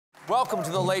Welcome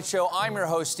to The Late Show. I'm your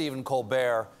host, Stephen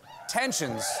Colbert.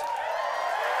 Tensions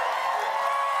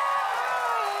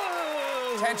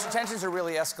are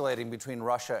really escalating between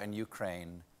Russia and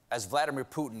Ukraine as Vladimir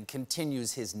Putin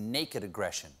continues his naked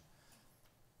aggression.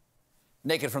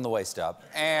 Naked from the waist up.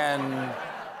 And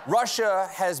Russia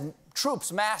has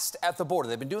troops massed at the border.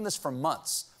 They've been doing this for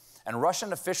months. And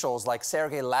Russian officials like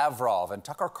Sergei Lavrov and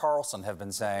Tucker Carlson have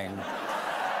been saying,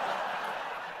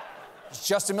 it's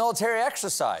just a military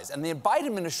exercise. And the Biden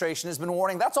administration has been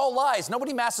warning, that's all lies.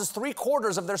 Nobody masses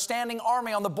 3/4 of their standing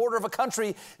army on the border of a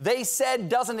country they said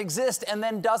doesn't exist and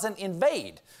then doesn't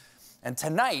invade. And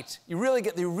tonight, you really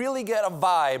get a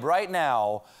vibe right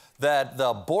now that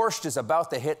the borscht is about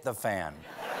to hit the fan.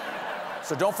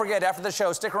 So don't forget, after the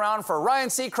show, stick around for Ryan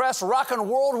Seacrest rockin'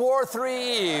 World War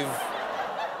III Eve.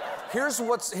 Here's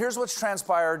what's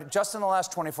transpired just in the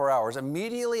last 24 hours.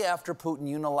 Immediately after Putin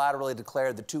unilaterally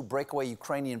declared the 2 breakaway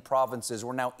Ukrainian provinces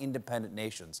were now independent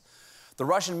nations, the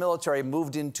Russian military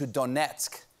moved into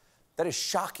Donetsk. That is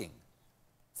shocking.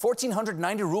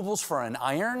 1,490 rubles for an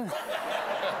iron?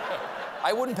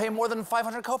 I wouldn't pay more than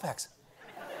 500 kopecks.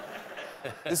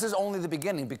 This is only the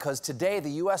beginning, because today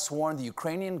the U.S. warned the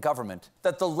Ukrainian government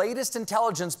that the latest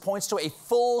intelligence points to a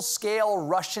full-scale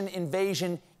Russian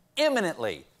invasion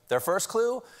imminently. Their first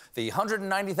clue? The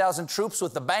 190,000 troops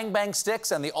with the bang-bang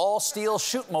sticks and the all-steel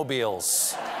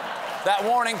shoot-mobiles. That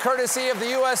warning courtesy of the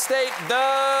U.S. State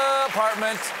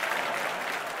Department.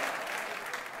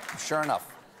 Sure enough,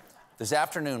 this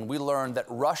afternoon we learned that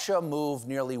Russia moved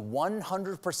nearly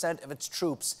 100% of its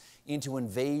troops into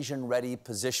invasion-ready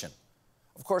position.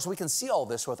 Of course, we can see all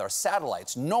this with our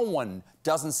satellites. No one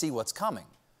doesn't see what's coming.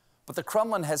 But the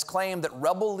Kremlin has claimed that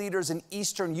rebel leaders in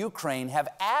eastern Ukraine have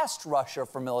asked Russia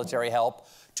for military help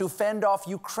to fend off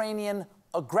Ukrainian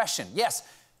aggression. Yes,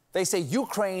 they say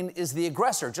Ukraine is the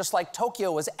aggressor, just like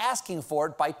Tokyo was asking for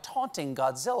it by taunting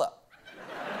Godzilla.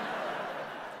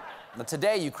 Now,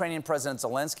 today, Ukrainian President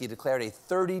Zelensky declared a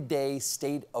 30-day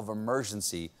state of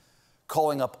emergency,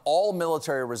 calling up all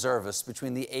military reservists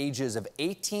between the ages of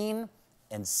 18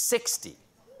 and 60.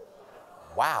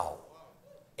 Wow.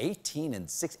 18 and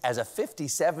 6, as a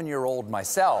 57-year-old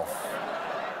myself,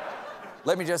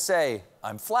 let me just say,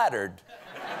 I'm flattered.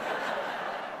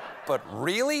 But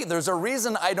really, there's a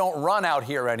reason I don't run out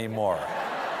here anymore.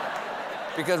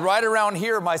 Because right around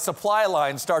here, my supply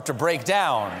lines start to break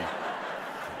down.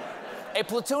 A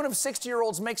platoon of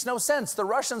 60-year-olds makes no sense. The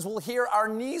Russians will hear our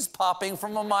knees popping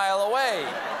from a mile away.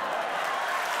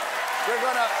 They're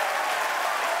gonna...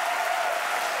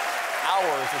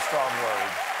 Hour is a strong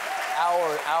word.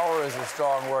 Hour is a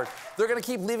strong word. They're gonna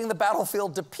keep leaving the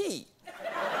battlefield to pee.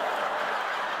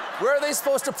 Where are they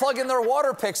supposed to plug in their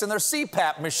water picks and their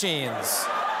CPAP machines?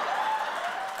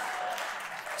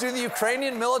 Do the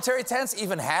Ukrainian military tents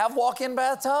even have walk-in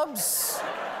bathtubs?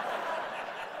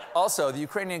 Also, the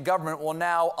Ukrainian government will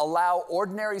now allow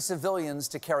ordinary civilians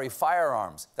to carry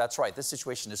firearms. That's right, this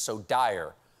situation is so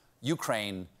dire,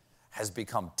 Ukraine has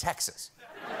become Texas.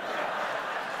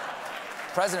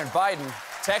 President Biden,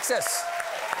 Texas.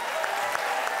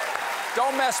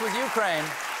 Don't mess with Ukraine.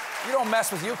 You don't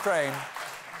mess with Ukraine.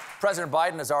 President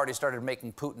Biden has already started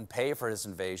making Putin pay for his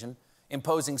invasion,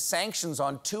 imposing sanctions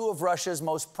on 2 of Russia's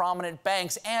most prominent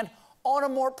banks, and, on a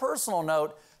more personal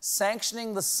note,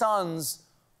 sanctioning the sons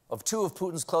of 2 of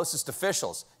Putin's closest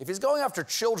officials. If he's going after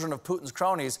children of Putin's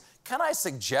cronies, can I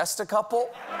suggest a couple?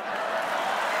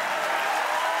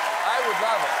 I would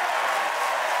love it.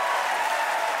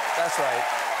 That's right.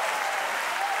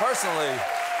 Personally,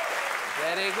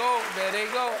 there they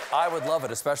go. I would love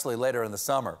it, especially later in the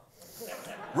summer.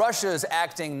 Russia is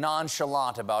acting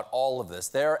nonchalant about all of this.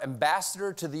 Their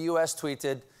ambassador to the U.S.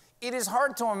 tweeted, "It is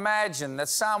hard to imagine that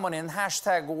someone in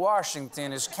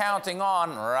 #Washington is counting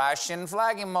on Russian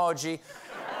flag emoji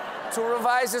to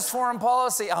revise its foreign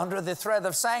policy under the threat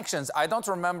of sanctions. I don't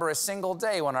remember a single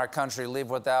day when our country lived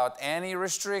without any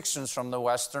restrictions from the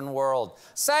Western world.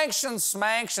 Sanctions,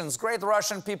 smanctions. Great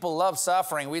Russian people love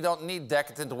suffering. We don't need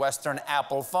decadent Western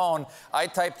Apple phone. I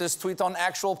typed this tweet on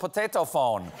actual potato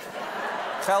phone.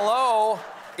 Hello,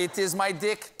 it is my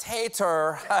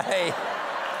dictator. I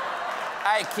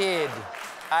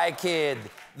kid.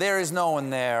 There is no one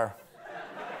there.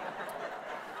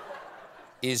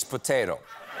 Is potato.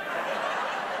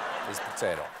 Is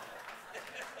potato.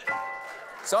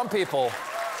 Some people...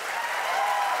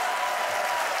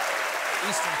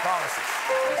 Eastern promises.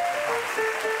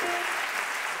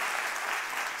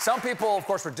 Some people, of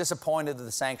course, were disappointed that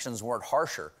the sanctions weren't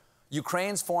harsher.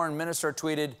 Ukraine's foreign minister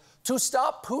tweeted, "To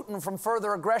stop Putin from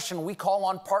further aggression, we call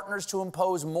on partners to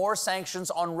impose more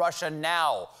sanctions on Russia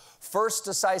now. First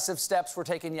decisive steps were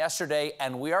taken yesterday,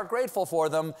 and we are grateful for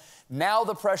them. Now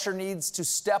the pressure needs to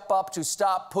step up to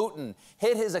stop Putin.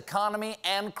 Hit his economy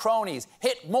and cronies.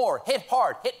 Hit more, hit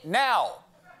hard, hit now."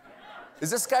 Is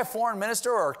this guy foreign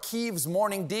minister or Kiev's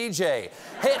morning DJ?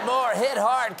 Hit more, hit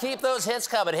hard, keep those hits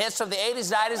coming. Hits from the 80s,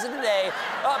 90s, and today.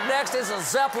 Up next is a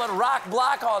Zeppelin rock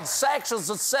block on Sanctions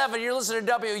at 7. You're listening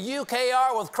to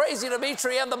WUKR with Crazy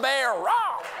Dimitri and the Bear.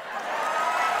 Raw!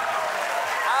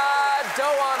 I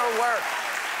don't want to work.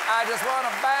 I just want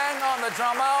to bang on the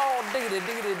drum. Oh, diggity,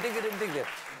 diggity, diggity, diggity.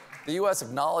 The U.S.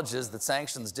 acknowledges that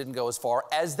sanctions didn't go as far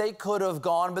as they could have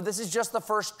gone, but this is just the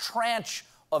first tranche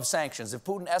of sanctions. If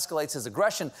Putin escalates his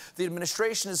aggression, the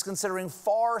administration is considering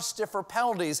far stiffer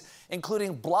penalties,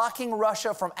 including blocking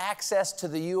Russia from access to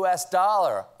the U.S.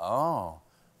 dollar. Oh,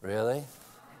 really?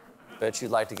 Bet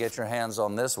you'd like to get your hands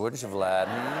on this, wouldn't you, Vlad?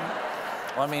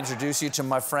 Let me introduce you to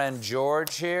my friend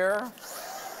George here.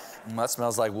 That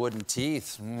smells like wooden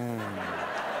teeth.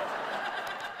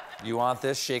 You want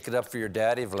this? Shake it up for your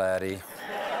daddy, Vladdy.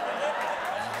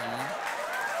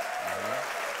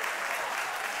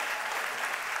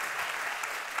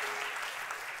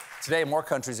 Today, more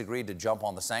countries agreed to jump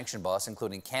on the sanction bus,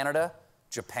 including Canada,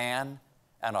 Japan,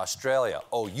 and Australia.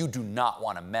 Oh, you do not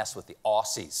want to mess with the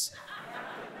Aussies,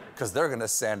 because they're going to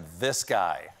send this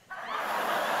guy.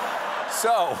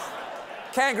 So,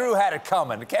 Kangaroo had it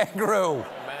coming. Kangaroo.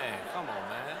 Man, come on,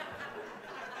 man.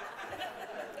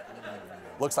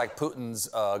 Looks like Putin's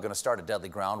going to start a deadly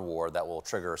ground war that will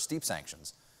trigger steep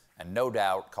sanctions and no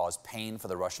doubt cause pain for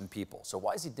the Russian people. So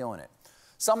why is he doing it?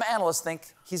 Some analysts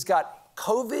think he's got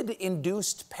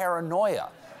Covid-induced paranoia.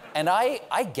 And I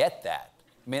get that.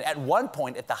 I mean, at one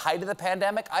point, at the height of the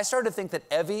pandemic, I started to think that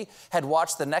Evie had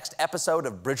watched the next episode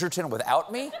of Bridgerton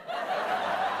without me. And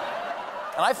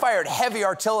I fired heavy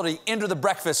artillery into the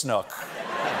breakfast nook.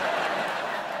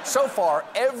 So far,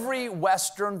 every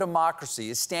Western democracy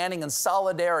is standing in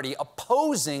solidarity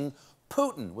opposing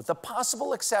Putin, with the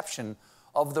possible exception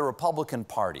of the Republican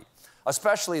Party,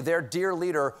 especially their dear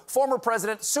leader, former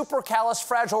President,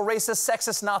 supercalifragilisticexpialidocious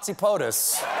sexist Nazi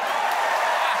POTUS. Thank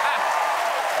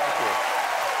you.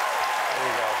 There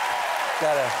you go.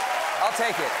 I'll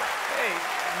take it. Hey,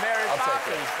 Mary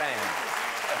Poppins fan.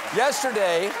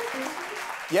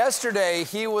 Yesterday,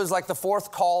 he was like the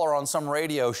fourth caller on some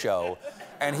radio show,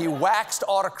 and he waxed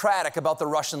autocratic about the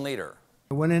Russian leader.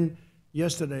 I went in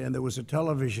yesterday, and there was a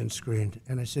television screen,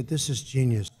 and I said, "This is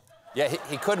genius." Yeah,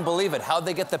 he couldn't believe it. How'd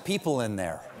they get the people in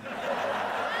there?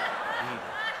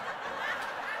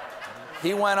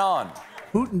 He went on.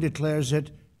 Putin declares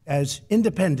it as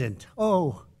independent.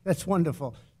 Oh, that's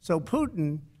wonderful. So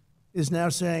Putin is now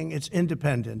saying it's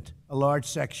independent, a large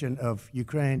section of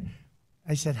Ukraine.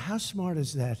 I said, how smart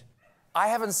is that? I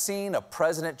haven't seen a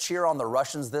president cheer on the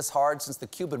Russians this hard since the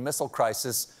Cuban Missile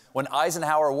Crisis, when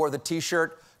Eisenhower wore the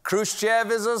T-shirt,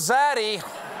 "Khrushchev is a zaddy."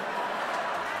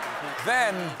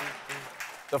 Then,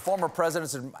 the former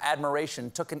president's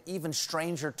admiration took an even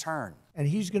stranger turn. And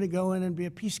he's going to go in and be a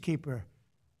peacekeeper.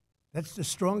 That's the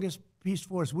strongest peace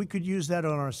force. We could use that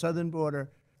on our southern border.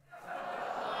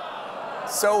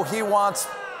 So he wants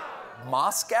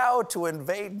Moscow to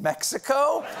invade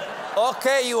Mexico?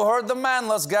 Okay, you heard the man.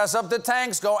 Let's gas up the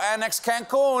tanks, go annex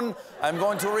Cancun. I'm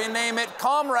going to rename it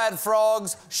Comrade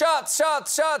Frogs. Shots,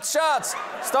 shots, shots, shots.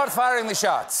 Start firing the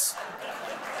shots.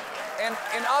 And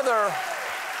in other...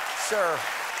 Sure.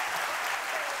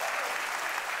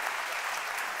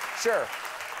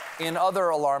 In other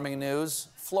alarming news,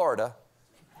 Florida,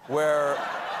 where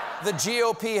the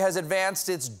GOP has advanced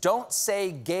its Don't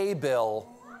Say Gay bill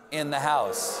in the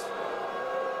House.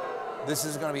 This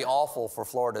is going to be awful for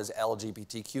Florida's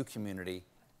LGBTQ community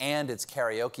and its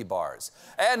karaoke bars.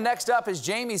 And next up is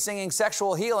Jamie singing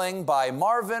Sexual Healing by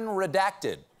Marvin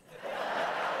Redacted.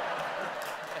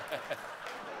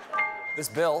 This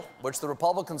bill, which the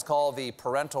Republicans call the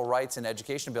Parental Rights in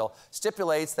Education Bill,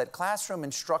 stipulates that classroom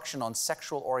instruction on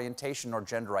sexual orientation or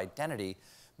gender identity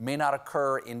may not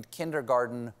occur in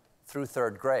kindergarten through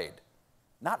 3rd grade.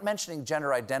 Not mentioning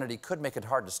gender identity could make it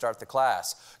hard to start the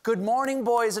class. Good morning,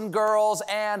 boys and girls,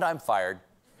 and I'm fired.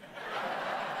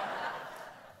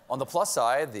 On the plus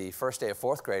side, the first day of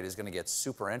 4th grade is going to get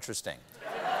super interesting.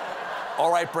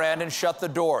 All right, Brandon, shut the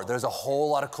door. There's a whole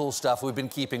lot of cool stuff we've been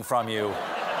keeping from you.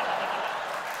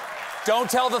 Don't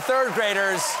tell the 3rd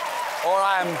graders, or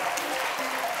I'm...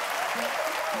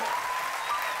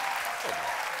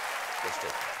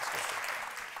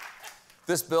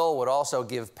 This bill would also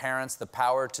give parents the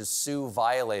power to sue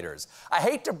violators. I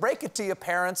hate to break it to you,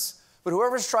 parents, But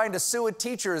whoever's trying to sue a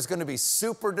teacher is going to be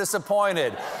super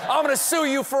disappointed. I'm going to sue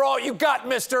you for all you got,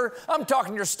 mister. I'm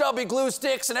talking your stubby glue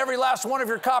sticks and every last one of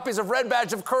your copies of Red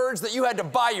Badge of Courage that you had to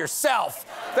buy yourself.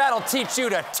 That'll teach you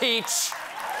to teach.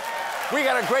 We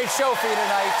got a great show for you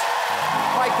tonight.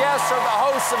 My guests are the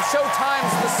hosts of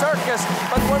Showtime's The Circus.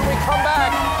 But when we come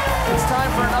back, it's time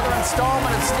for another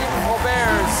installment of Stephen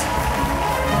Colbert's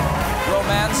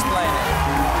Romance-Planning.